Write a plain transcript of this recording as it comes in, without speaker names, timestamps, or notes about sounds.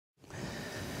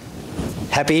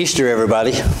Happy Easter,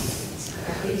 everybody.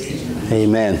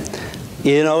 Amen.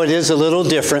 You know, it is a little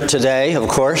different today, of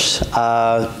course,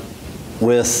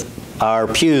 with our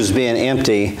pews being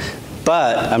empty.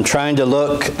 But I'm trying to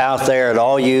look out there at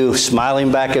all you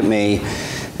smiling back at me,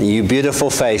 and you beautiful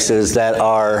faces that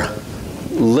are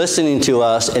listening to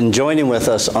us and joining with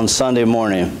us on Sunday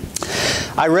morning.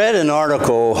 I read an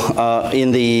article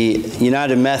in the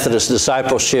United Methodist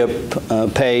Discipleship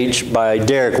page by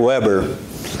Derek Weber,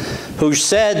 who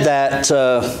said that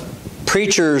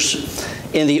preachers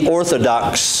in the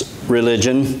Orthodox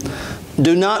religion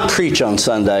do not preach on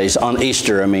Sundays, on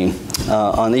Easter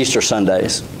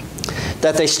Sundays.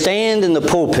 That they stand in the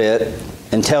pulpit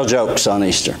and tell jokes on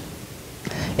Easter.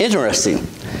 Interesting.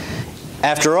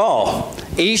 After all,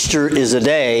 Easter is a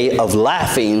day of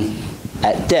laughing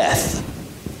at death.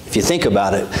 If you think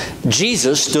about it,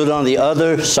 Jesus stood on the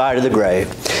other side of the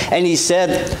grave and he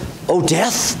said, "O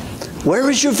death, where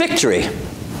is your victory?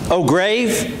 O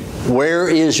grave, where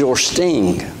is your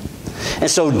sting?"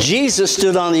 And so Jesus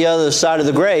stood on the other side of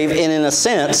the grave, and in a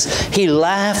sense, he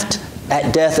laughed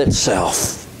at death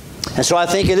itself. And so I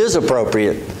think it is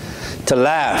appropriate to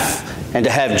laugh and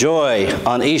to have joy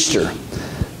on Easter.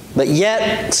 But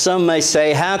yet, some may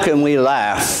say, how can we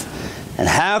laugh and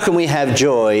how can we have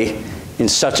joy in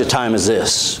such a time as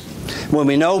this? When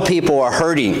we know people are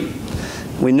hurting,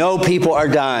 we know people are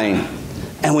dying,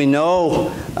 and we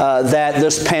know that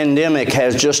this pandemic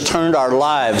has just turned our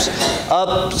lives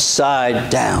upside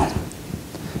down.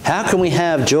 How can we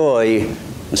have joy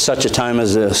in such a time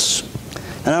as this?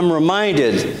 And I'm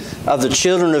reminded of the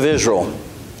children of Israel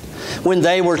when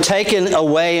they were taken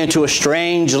away into a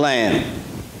strange land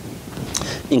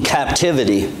in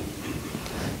captivity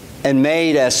and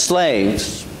made as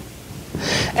slaves.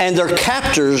 And their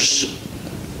captors,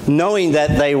 knowing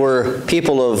that they were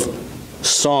people of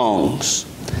songs,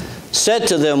 said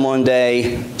to them one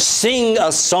day, "Sing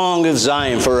a song of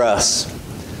Zion for us."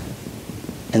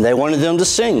 And they wanted them to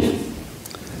sing.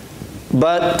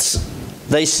 But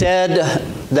they said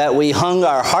that we hung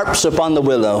our harps upon the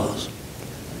willows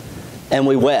and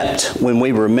we wept when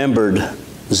we remembered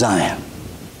Zion.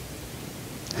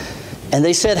 And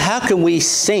they said, how can we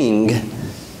sing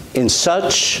in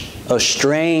such a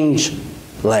strange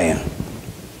land?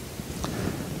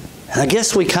 And I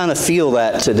guess we kind of feel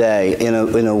that today in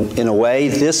a way.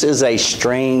 This is a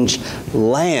strange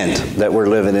land that we're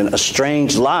living in, a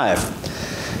strange life.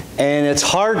 And it's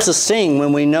hard to sing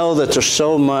when we know that there's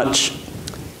so much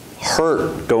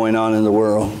hurt going on in the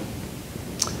world.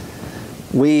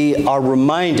 We are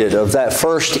reminded of that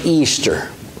first Easter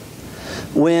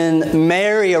when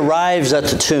Mary arrives at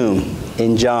the tomb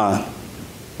in John.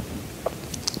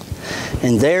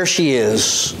 And there she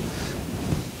is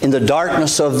in the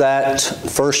darkness of that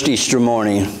first Easter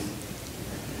morning,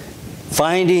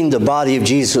 finding the body of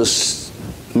Jesus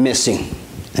missing.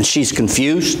 And she's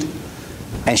confused,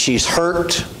 and she's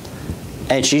hurt,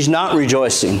 and she's not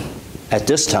rejoicing at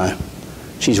this time.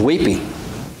 She's weeping.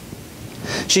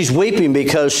 She's weeping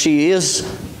because she is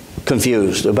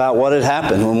confused about what had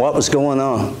happened and what was going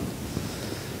on.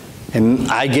 And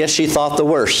I guess she thought the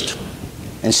worst.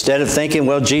 Instead of thinking,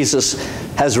 well, Jesus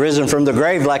has risen from the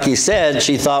grave like he said,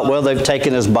 she thought, well, they've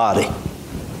taken his body.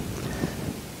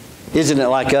 Isn't it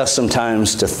like us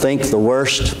sometimes to think the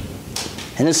worst?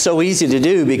 And it's so easy to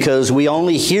do because we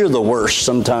only hear the worst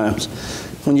sometimes.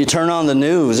 When you turn on the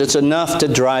news, it's enough to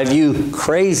drive you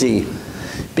crazy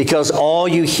because all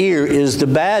you hear is the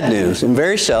bad news, and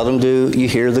very seldom do you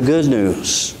hear the good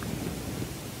news.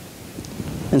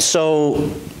 And so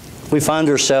we find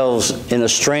ourselves in a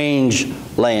strange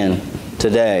land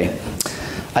today.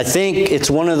 I think it's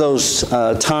one of those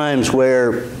times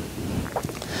where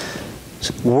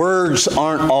words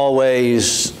aren't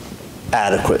always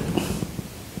adequate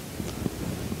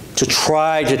to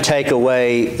try to take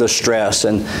away the stress.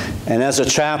 And as a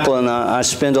chaplain, I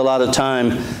spend a lot of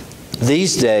time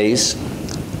these days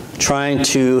trying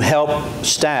to help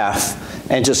staff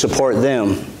and to support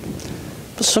them.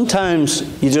 But sometimes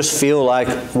you just feel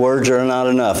like words are not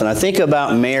enough. And I think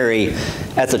about Mary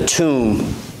at the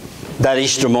tomb that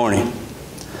Easter morning.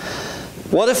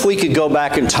 What if we could go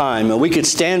back in time and we could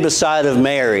stand beside of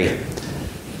Mary?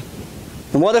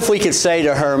 And what if we could say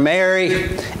to her, Mary,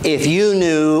 if you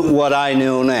knew what I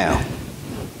know now,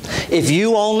 if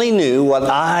you only knew what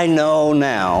I know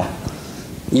now,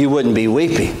 you wouldn't be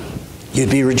weeping. You'd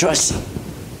be rejoicing.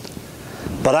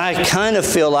 But I kind of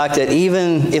feel like that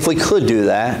even if we could do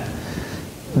that,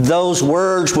 those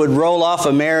words would roll off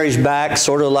of Mary's back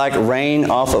sort of like rain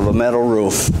off of a metal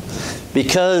roof.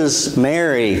 Because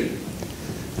Mary,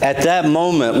 at that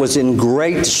moment, was in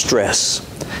great distress.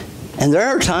 And there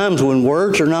are times when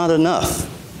words are not enough.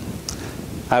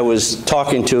 I was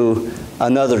talking to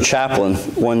another chaplain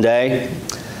one day,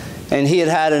 and he had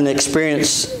had an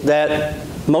experience that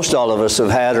most all of us have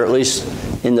had, or at least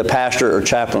in the pastorate or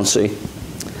chaplaincy.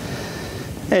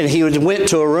 And he went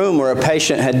to a room where a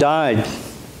patient had died.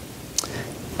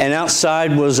 And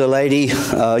outside was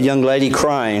a young lady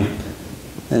crying.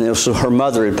 And it was her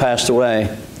mother had passed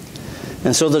away.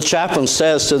 And so the chaplain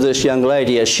says to this young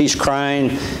lady, as she's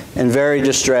crying and very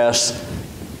distressed,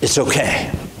 "It's okay."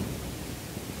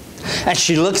 And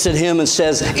she looks at him and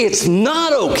says, "It's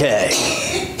not okay.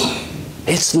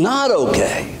 It's not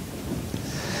okay."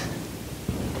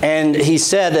 And he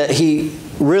said that he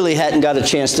really hadn't got a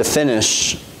chance to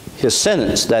finish his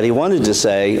sentence that he wanted to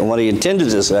say, and what he intended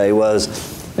to say was,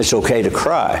 "It's okay to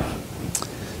cry."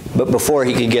 But before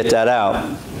he could get that out,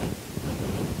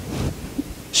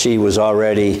 she was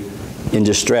already in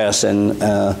distress, and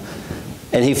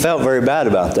he felt very bad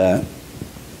about that.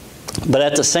 But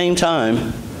at the same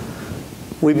time,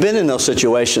 we've been in those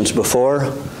situations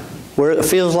before where it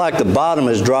feels like the bottom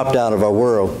has dropped out of our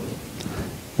world.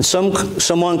 And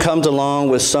someone comes along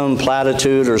with some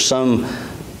platitude or some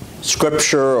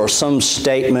scripture or some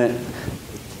statement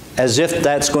as if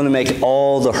that's going to make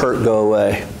all the hurt go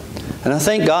away. And I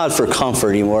thank God for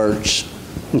comforting words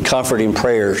and comforting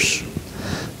prayers.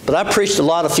 But I preached a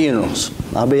lot of funerals,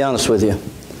 I'll be honest with you.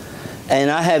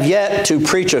 And I have yet to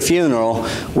preach a funeral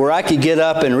where I could get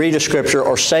up and read a scripture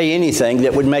or say anything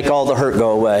that would make all the hurt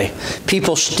go away.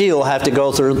 People still have to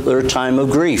go through their time of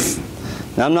grief.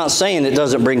 Now, I'm not saying it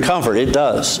doesn't bring comfort. It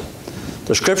does.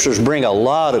 The scriptures bring a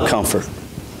lot of comfort.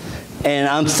 And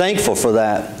I'm thankful for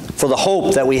that, for the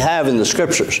hope that we have in the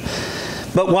scriptures.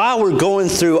 But while we're going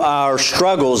through our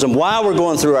struggles and while we're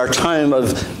going through our time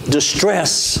of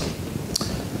distress,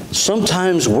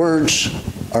 sometimes words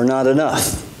are not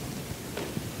enough.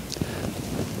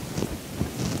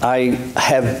 I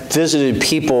have visited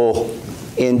people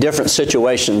in different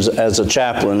situations as a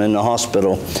chaplain in the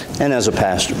hospital and as a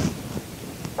pastor.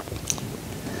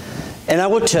 And I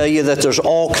will tell you that there's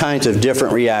all kinds of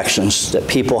different reactions that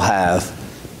people have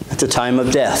at the time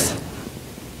of death.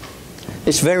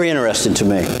 It's very interesting to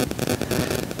me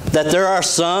that there are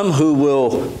some who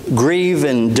will grieve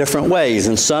in different ways,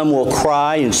 and some will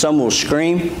cry and some will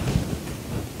scream.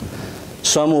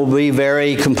 Some will be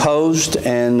very composed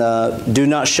and do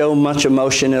not show much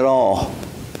emotion at all.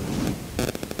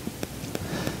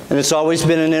 And it's always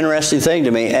been an interesting thing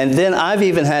to me. And then I've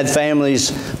even had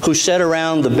families who sit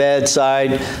around the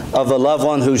bedside of a loved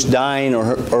one who's dying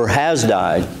or has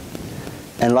died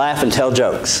and laugh and tell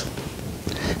jokes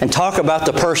and talk about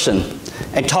the person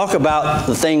and talk about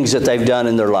the things that they've done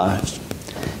in their lives.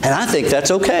 And I think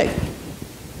that's okay.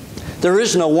 There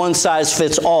is no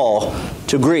one-size-fits-all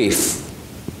to grief.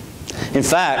 In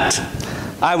fact,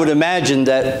 I would imagine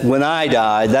that when I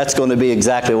die, that's going to be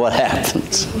exactly what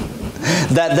happens.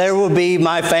 That there will be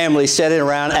my family sitting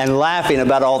around and laughing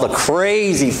about all the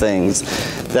crazy things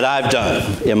that I've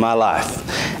done in my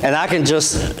life. And I can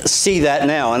just see that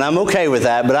now, and I'm okay with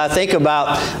that. But I think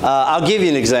about, I'll give you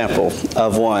an example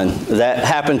of one that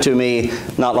happened to me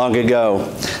not long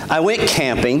ago. I went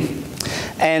camping,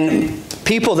 and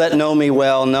people that know me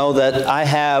well know that I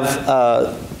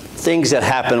have things that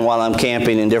happen while I'm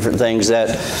camping and different things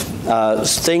that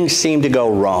things seem to go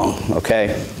wrong,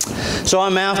 okay? So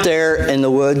I'm out there in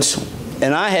the woods,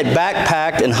 and I had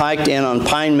backpacked and hiked in on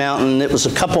Pine Mountain. It was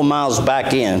a couple miles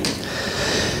back in.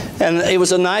 And it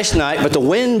was a nice night, but the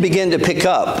wind began to pick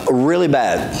up really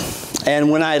bad. And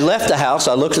when I left the house,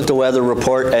 I looked at the weather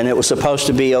report, and it was supposed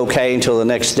to be okay until the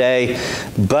next day,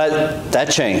 but that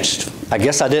changed. I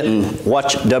guess I didn't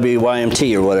watch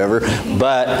WYMT or whatever,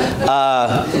 but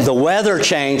the weather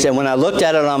changed, and when I looked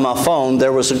at it on my phone,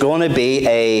 there was going to be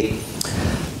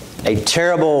a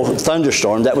terrible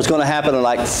thunderstorm that was going to happen at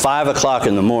like 5 o'clock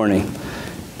in the morning.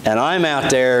 And I'm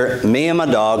out there, me and my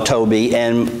dog, Toby,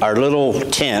 and our little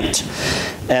tent,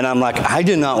 and I'm like, I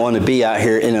do not want to be out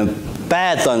here in a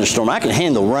bad thunderstorm. I can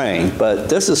handle rain, but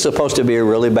this is supposed to be a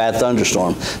really bad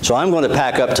thunderstorm. So I'm going to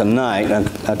pack up tonight.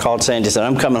 I called Sandy and said,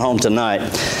 I'm coming home tonight.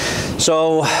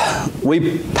 So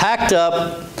we packed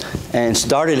up and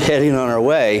started heading on our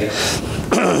way.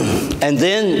 And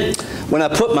then when I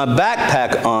put my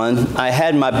backpack on, I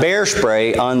had my bear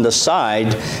spray on the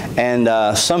side,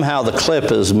 and somehow the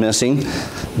clip is missing.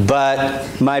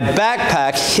 But my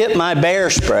backpack hit my bear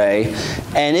spray,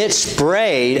 and it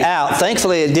sprayed out.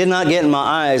 Thankfully, it did not get in my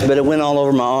eyes, but it went all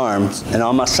over my arms and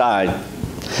on my side.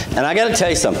 And I got to tell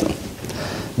you something.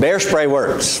 Bear spray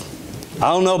works.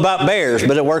 I don't know about bears,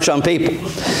 but it works on people.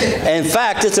 In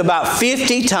fact, it's about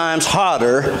 50 times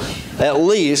hotter at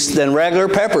least, than regular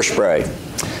pepper spray.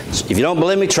 If you don't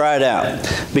believe me, try it out.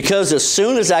 Because as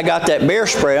soon as I got that bear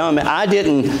spray on me, I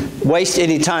didn't waste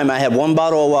any time. I had one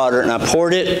bottle of water, and I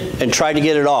poured it and tried to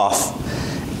get it off.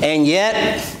 And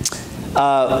yet,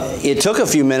 it took a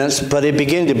few minutes, but it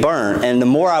began to burn. And the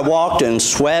more I walked and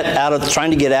sweat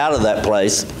trying to get out of that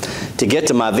place to get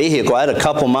to my vehicle, I had a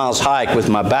couple miles hike with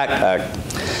my backpack,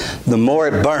 the more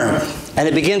it burned. And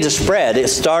it began to spread. It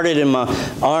started in my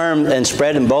arm and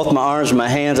spread in both my arms and my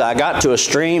hands. I got to a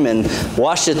stream and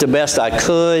washed it the best I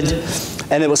could.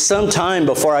 And it was some time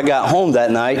before I got home that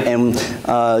night and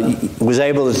was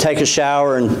able to take a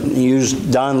shower and use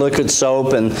Dawn liquid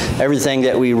soap and everything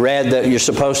that we read that you're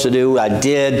supposed to do. I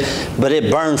did, but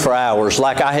it burned for hours,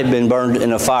 like I had been burned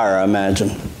in a fire, I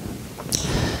imagine.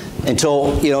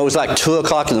 Until, it was like 2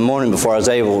 o'clock in the morning before I was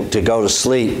able to go to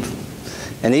sleep.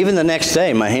 And even the next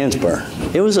day, my hands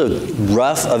burned. It was a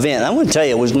rough event. I want to tell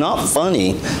you, it was not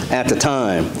funny at the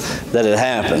time that it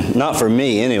happened. Not for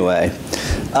me, anyway.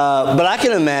 But I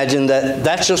can imagine that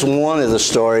that's just one of the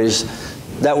stories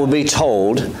that will be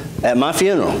told at my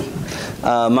funeral.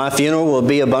 My funeral will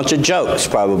be a bunch of jokes,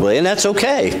 probably, and that's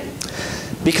okay.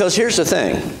 Because here's the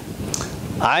thing.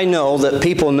 I know that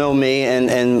people know me,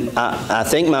 and I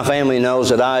think my family knows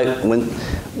that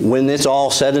when it's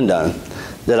all said and done,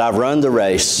 that I've run the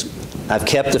race, I've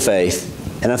kept the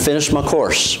faith, and I've finished my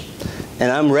course.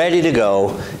 And I'm ready to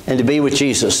go and to be with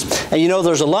Jesus. And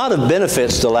there's a lot of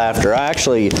benefits to laughter. I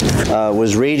actually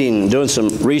was doing some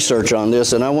research on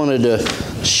this, and I wanted to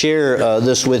share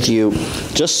this with you,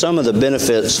 just some of the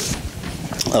benefits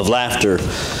of laughter.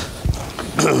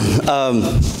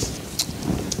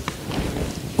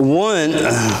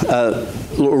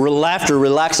 Laughter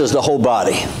relaxes the whole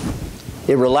body.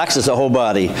 It relaxes the whole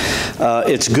body.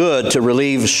 It's good to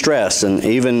relieve stress and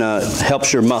even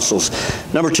helps your muscles.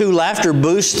 Number 2, laughter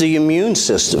boosts the immune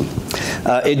system.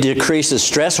 It decreases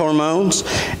stress hormones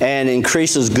and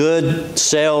increases good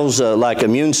cells like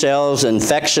immune cells,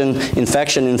 infection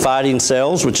and fighting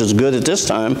cells, which is good at this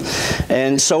time.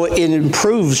 And so it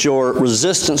improves your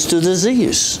resistance to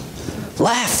disease.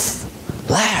 Laugh.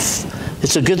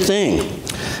 It's a good thing.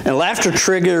 And laughter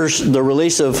triggers the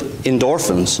release of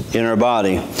endorphins in our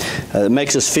body. It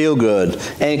makes us feel good,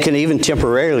 and it can even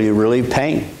temporarily relieve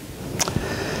pain.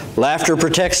 Laughter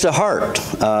protects the heart.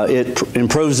 It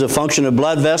improves the function of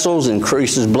blood vessels,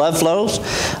 increases blood flows.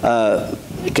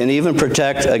 It can even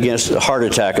protect against a heart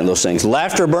attack and those things.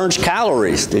 Laughter burns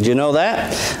calories. Did you know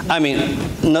that? I mean,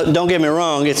 don't get me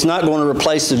wrong. It's not going to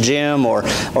replace the gym or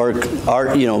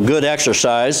good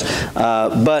exercise,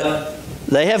 but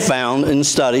they have found in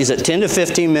studies that 10 to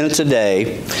 15 minutes a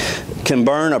day can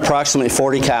burn approximately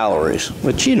 40 calories,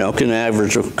 which, can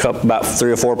average about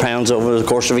 3 or 4 pounds over the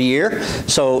course of a year.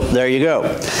 So there you go.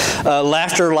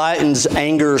 Laughter lightens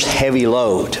anger's heavy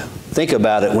load. Think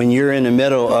about it. When you're in the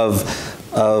middle of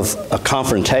a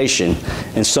confrontation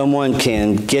and someone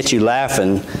can get you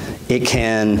laughing, it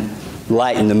can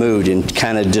lighten the mood and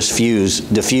kind of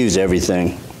diffuse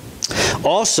everything.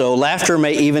 Also, laughter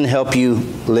may even help you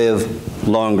live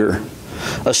longer.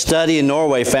 A study in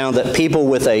Norway found that people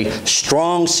with a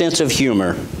strong sense of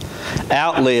humor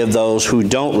outlive those who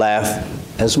don't laugh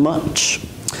as much.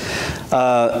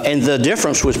 And the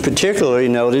difference was particularly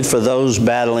noted for those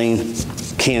battling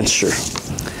cancer.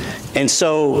 And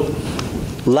so,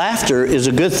 laughter is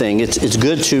a good thing. It's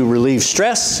good to relieve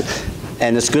stress,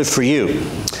 and it's good for you.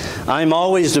 I'm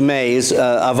always amazed,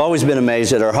 I've always been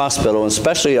amazed at our hospital,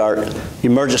 especially our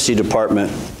emergency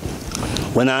department.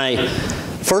 When I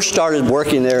first started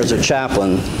working there as a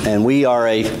chaplain, and we are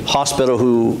a hospital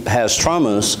who has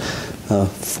traumas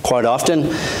quite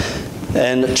often,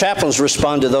 and chaplains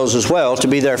respond to those as well, to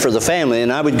be there for the family.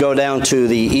 And I would go down to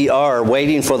the ER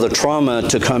waiting for the trauma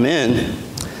to come in,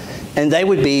 and they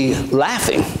would be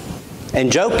laughing and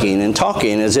joking and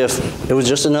talking as if it was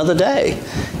just another day.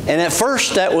 And at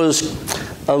first I was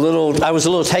a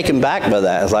little taken back by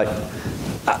that. I was like,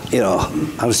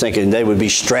 I was thinking they would be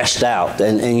stressed out.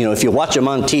 And if you watch them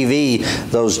on TV,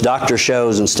 those doctor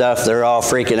shows and stuff, they're all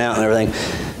freaking out and everything.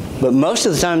 But most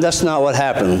of the time, that's not what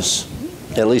happens,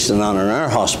 at least not in our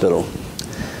hospital.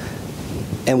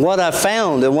 And what I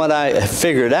found and what I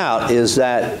figured out is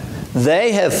that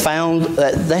they have found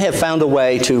a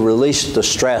way to release the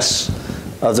stress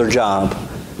of their job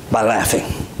by laughing.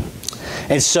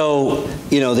 And so,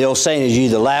 the old saying is you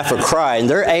either laugh or cry, and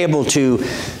they're able to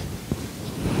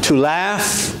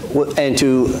laugh and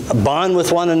to bond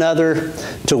with one another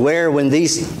to where when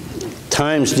these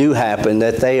times do happen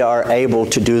that they are able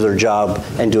to do their job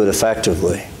and do it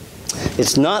effectively.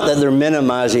 It's not that they're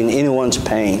minimizing anyone's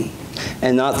pain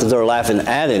and not that they're laughing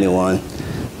at anyone,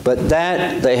 but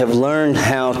that they have learned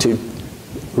how to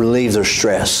relieve their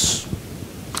stress.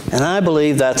 And I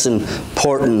believe that's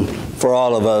important for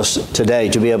all of us today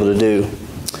to be able to do,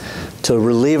 to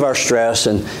relieve our stress.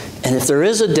 And if there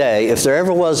is a day, if there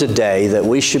ever was a day that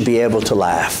we should be able to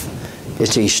laugh,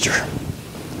 it's Easter.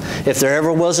 If there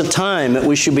ever was a time that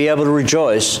we should be able to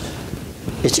rejoice,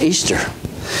 it's Easter.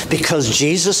 Because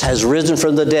Jesus has risen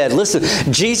from the dead. Listen,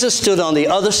 Jesus stood on the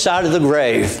other side of the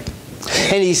grave.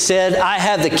 And he said, I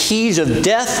have the keys of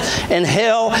death and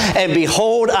hell, and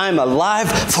behold, I'm alive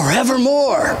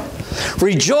forevermore.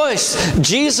 Rejoice.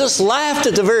 Jesus laughed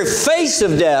at the very face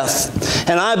of death.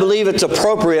 And I believe it's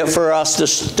appropriate for us to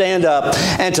stand up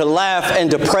and to laugh and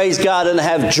to praise God and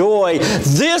have joy.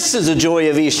 This is the joy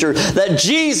of Easter, that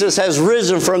Jesus has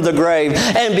risen from the grave.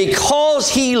 And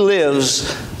because he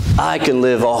lives, I can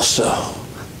live also.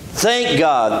 Thank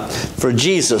God for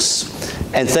Jesus.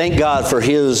 And thank God for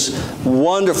his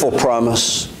wonderful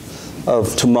promise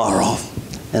of tomorrow.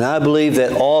 And I believe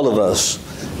that all of us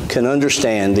can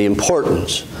understand the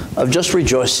importance of just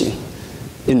rejoicing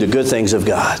in the good things of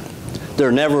God.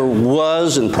 There never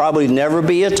was and probably never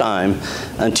be a time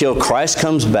until Christ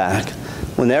comes back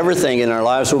when everything in our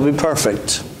lives will be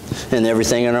perfect and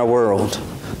everything in our world.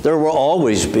 There will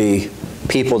always be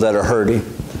people that are hurting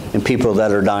and people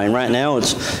that are dying. Right now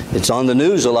it's on the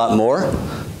news a lot more.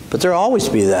 But there'll always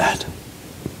be that.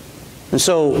 And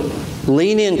so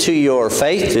lean into your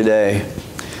faith today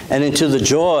and into the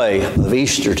joy of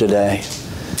Easter today.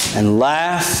 And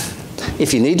laugh.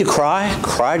 If you need to cry,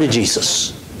 cry to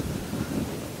Jesus.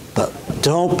 But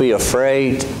don't be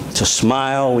afraid to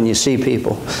smile when you see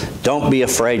people. Don't be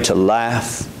afraid to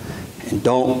laugh. And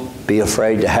don't be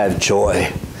afraid to have joy.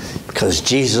 Because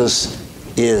Jesus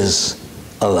is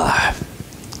alive.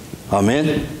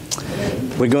 Amen.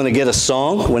 We're going to get a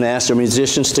song. We're going to ask our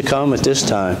musicians to come at this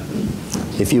time,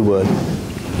 if you would.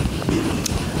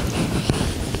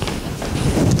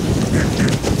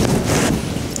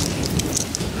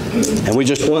 And we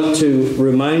just want to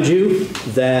remind you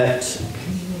that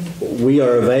we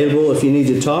are available if you need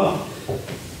to talk,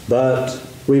 but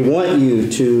we want you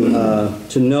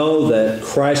to know that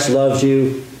Christ loves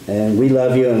you, and we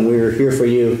love you, and we're here for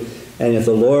you. And if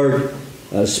the Lord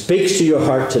speaks to your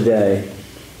heart today,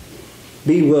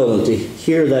 be willing to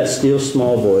hear that still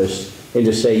small voice and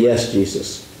to say, yes,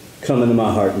 Jesus, come into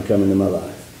my heart and come into my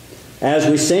life. As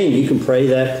we sing, you can pray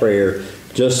that prayer,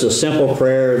 just a simple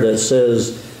prayer that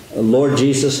says, Lord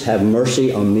Jesus, have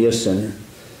mercy on me, a sinner.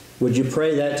 Would you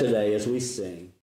pray that today as we sing?